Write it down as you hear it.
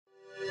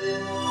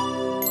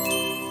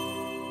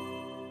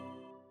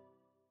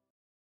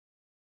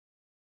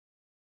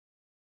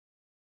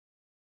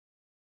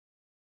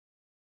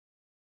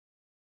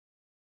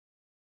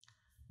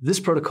This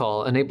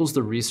protocol enables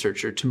the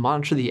researcher to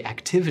monitor the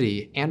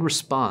activity and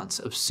response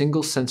of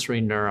single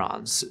sensory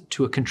neurons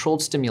to a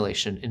controlled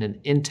stimulation in an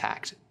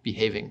intact,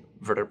 behaving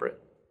vertebrate.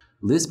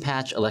 Loose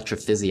patch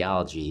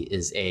electrophysiology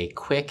is a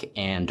quick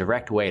and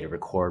direct way to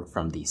record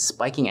from the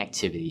spiking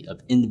activity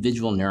of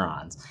individual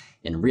neurons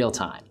in real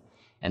time,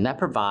 and that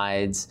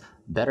provides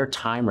better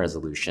time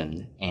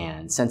resolution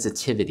and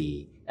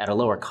sensitivity at a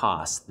lower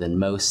cost than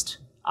most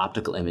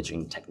optical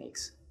imaging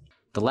techniques.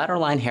 The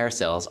lateral line hair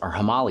cells are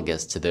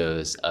homologous to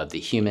those of the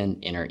human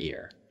inner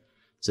ear.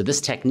 So this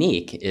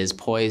technique is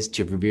poised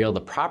to reveal the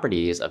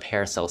properties of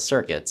hair cell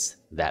circuits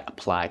that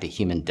apply to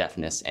human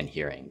deafness and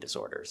hearing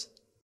disorders.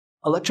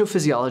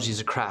 Electrophysiology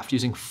is a craft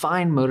using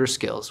fine motor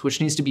skills, which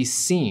needs to be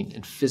seen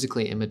and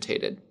physically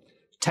imitated.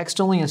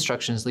 Text-only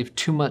instructions leave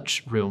too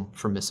much room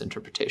for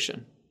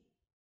misinterpretation.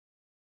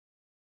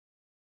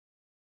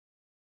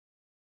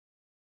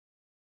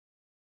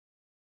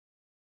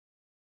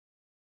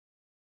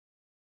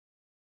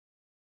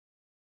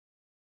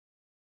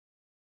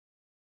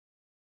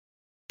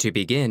 To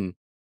begin,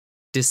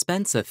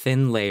 dispense a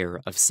thin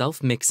layer of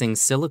self-mixing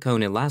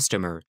silicone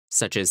elastomer,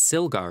 such as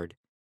Silgard,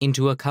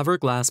 into a cover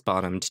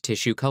glass-bottomed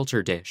tissue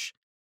culture dish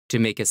to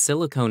make a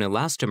silicone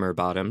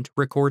elastomer-bottomed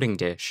recording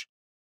dish.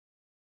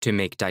 To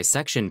make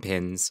dissection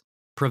pins,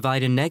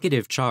 provide a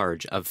negative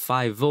charge of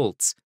 5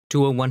 volts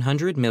to a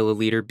 100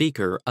 milliliter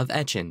beaker of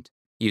etchant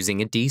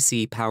using a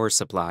DC power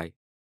supply,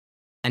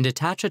 and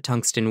attach a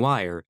tungsten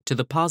wire to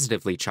the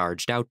positively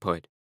charged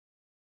output.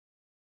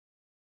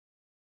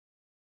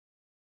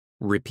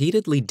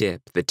 Repeatedly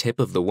dip the tip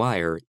of the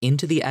wire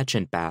into the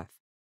etchant bath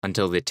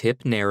until the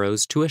tip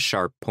narrows to a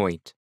sharp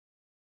point.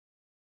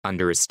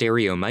 Under a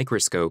stereo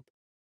microscope,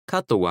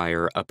 cut the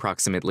wire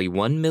approximately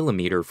 1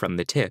 millimeter from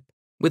the tip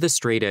with a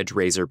straight-edge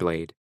razor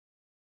blade.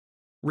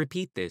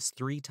 Repeat this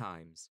 3 times.